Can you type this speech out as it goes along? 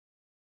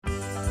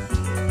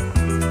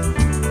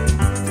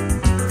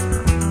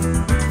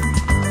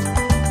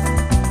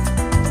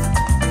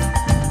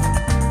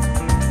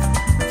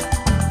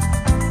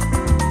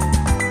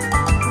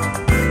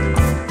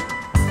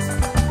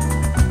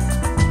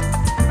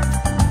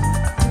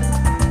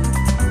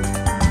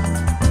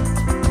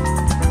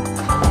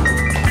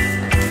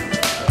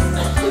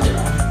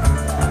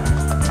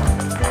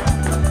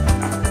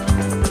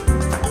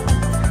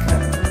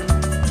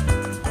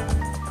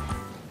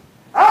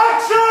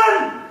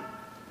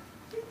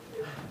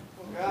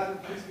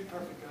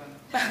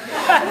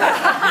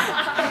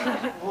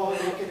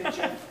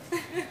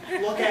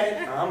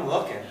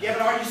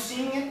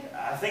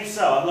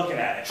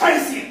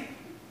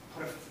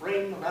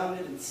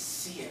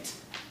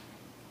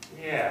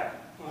Yeah.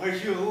 Are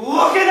you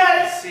looking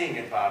at it? Seeing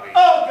it, Bobby.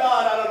 Oh,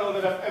 God, I don't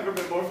know that I've ever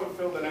been more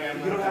fulfilled than I am.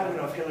 You don't happen to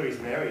know if Hillary's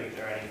married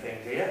or anything,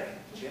 do you?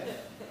 Jeff?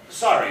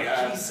 Sorry,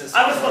 Jesus.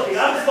 I was looking.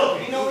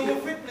 You know, when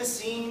you've written a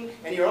scene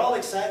and you're all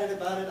excited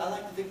about it, I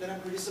like to think that I'm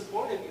pretty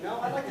supportive, you know?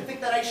 I like to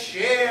think that I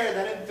share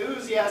that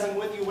enthusiasm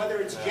with you, whether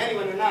it's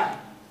genuine or not.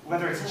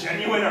 Whether it's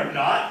genuine or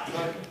not?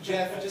 Look,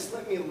 Jeff, just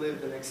let me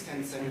live the next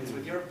 10 seconds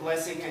with your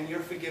blessing and your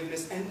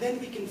forgiveness, and then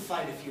we can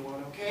fight if you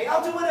want, okay?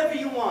 I'll do whatever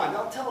you want.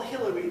 I'll tell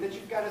Hillary that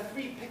you've got a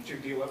 3-picture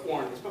deal at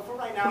Warner's, but for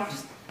right now,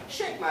 just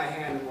shake my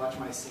hand and watch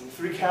my scene.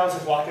 3 cows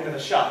have walked into the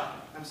shop.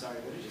 I'm sorry,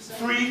 what did you say?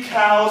 3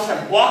 cows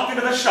have walked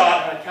into the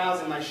shop. There are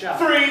cows in my shop.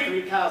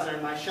 3 cows are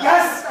in my shop.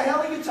 Yes! What the hell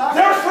are you talking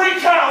There about? are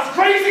 3 cows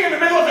grazing in the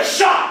middle of the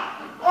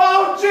shop!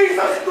 Oh,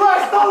 Jesus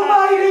Christ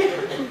almighty!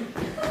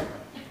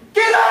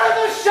 Get out of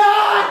the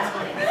shot!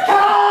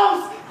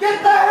 Cows!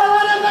 Get the hell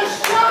out of the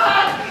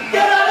shot!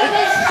 Get out of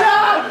the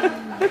shot!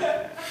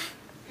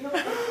 You know,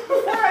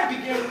 before I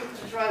begin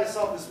to try to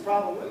solve this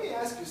problem, let me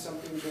ask you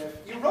something, Jeff.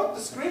 You wrote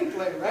the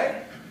screenplay,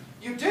 right?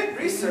 You did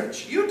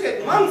research. You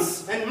did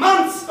months and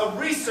months of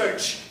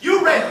research.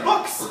 You read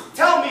books.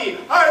 Tell me,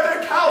 are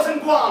there cows in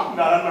Guam?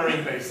 Not on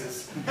marine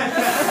bases.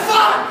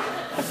 Fuck!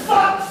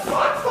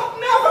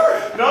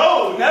 Never!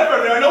 No,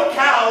 never. There are no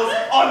cows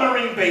on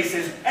marine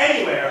bases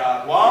anywhere.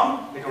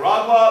 Guam,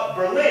 Nicaragua,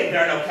 Berlin,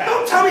 there are no cows.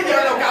 Don't tell me there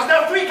are no cows. There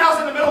are 3 cows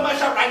in the middle of my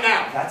shop right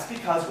now. That's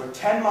because we're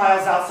 10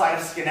 miles outside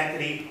of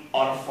Schenectady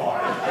on a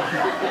farm.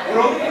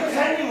 We're only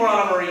pretending we're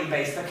on a marine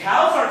base. The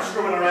cows aren't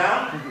screwing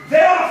around.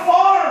 They're on a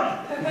farm.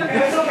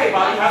 And it's okay,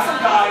 Bobby. Have some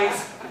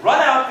guys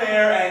run out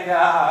there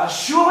and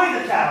shoo away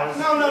the cows.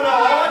 No.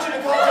 I want you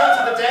to call down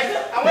to the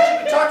deck. I want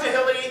you to talk to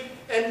Hillary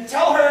and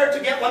tell her to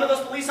get one of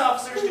those police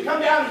officers to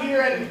come down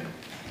here and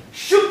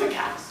shoot the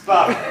cows.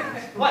 Bobby,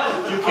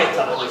 What? you can't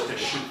tell the police to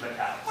shoot the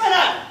cows. Why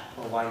not?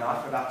 Well, why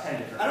not? For about 10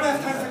 different I don't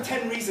have reasons. time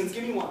for 10 reasons.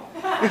 Give me one.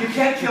 You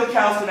can't kill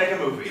cows to make a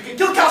movie. You can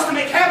kill cows to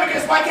make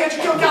hamburgers. Why can't you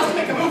kill cows to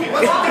make a movie?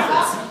 What's the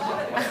difference?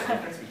 What's the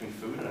difference between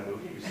food and a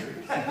movie? Are you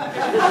serious?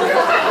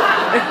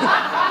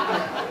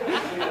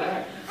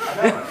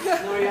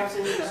 No, you have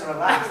to just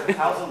relax. The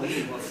cows will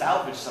leave. We'll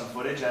salvage some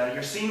footage.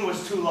 Your scene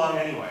was too long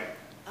anyway.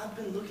 I've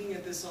been looking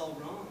at this all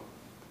wrong.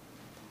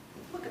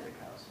 Look at the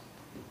cows.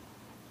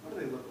 What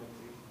do they look like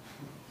to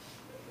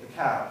you? The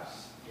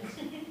cows.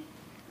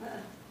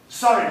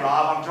 Sorry,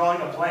 Rob, I'm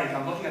drawing a blank.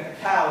 I'm looking at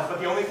the cows, but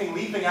the only thing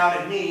leaping out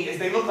at me is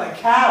they look like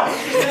cows.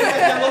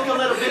 They look a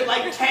little bit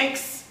like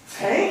tanks.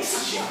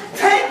 Tanks?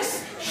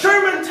 Tanks!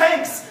 Sherman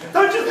tanks!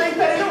 Don't you think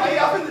that way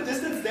up in the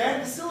distance there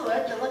in the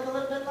silhouette, they look a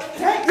little bit like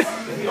tanks?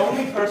 The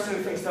only person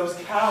who thinks those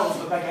cows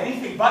look like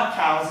anything but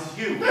cows is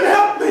you. Then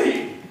help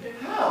me!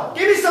 How?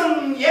 Give me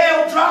some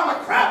Yale drama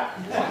crap.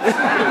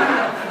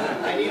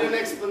 I need an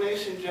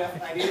explanation,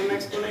 Jeff. I need an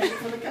explanation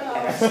for the cows.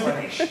 An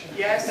explanation?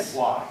 Yes.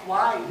 Why?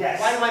 Why? Yes.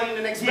 Why do I need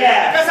an explanation?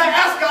 Yes. Because I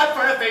asked God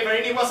for a favor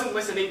and he wasn't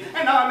listening,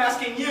 and now I'm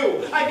asking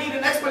you. I need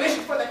an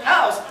explanation for the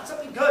cows.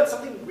 Something good,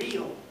 something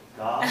real.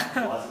 God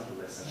wasn't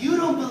listening. You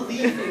don't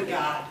believe in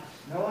God.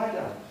 No, I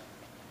don't.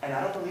 And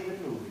I don't believe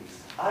in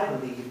movies. I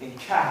believe in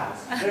cows.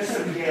 There's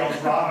some Yale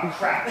drama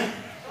crap.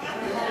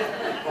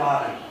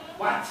 Bobby.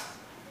 What?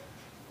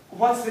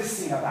 What's this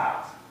scene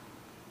about?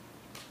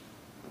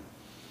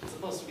 It's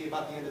supposed to be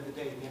about the end of the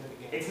day, the end of the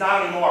game. It's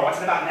not anymore. What's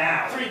it about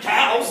now? 3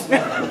 cows.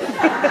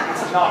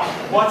 It's not.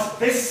 What's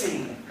this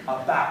scene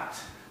about?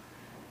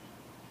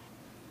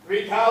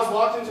 3 cows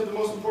walked into the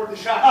most important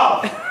shot.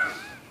 Oh,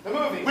 The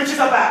movie. which is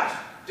about?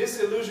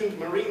 Disillusioned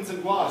Marines in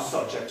A Guam.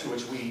 subject to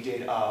which we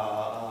did,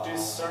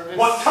 Disservice.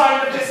 What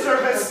kind of A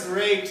disservice?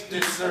 great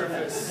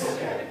disservice.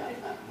 Okay.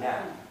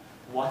 Now,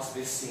 what's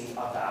this scene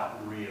about,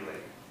 really?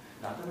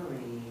 Not the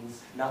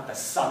Marines, not the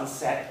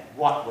sunset.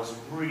 What was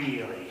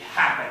really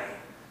happening?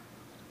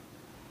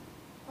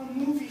 A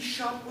movie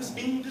shop was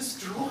being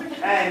destroyed.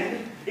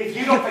 And if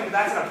you don't think that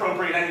that's an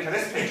appropriate ending to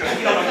this picture, then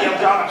you don't know Yale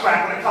drama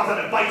crap when it comes up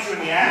and bites you in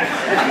the ass.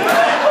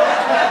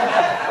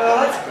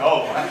 Let's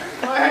go.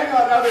 Oh, hang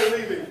on, now they're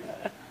leaving.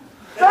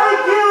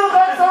 Thank you,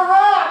 that's a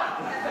wrap!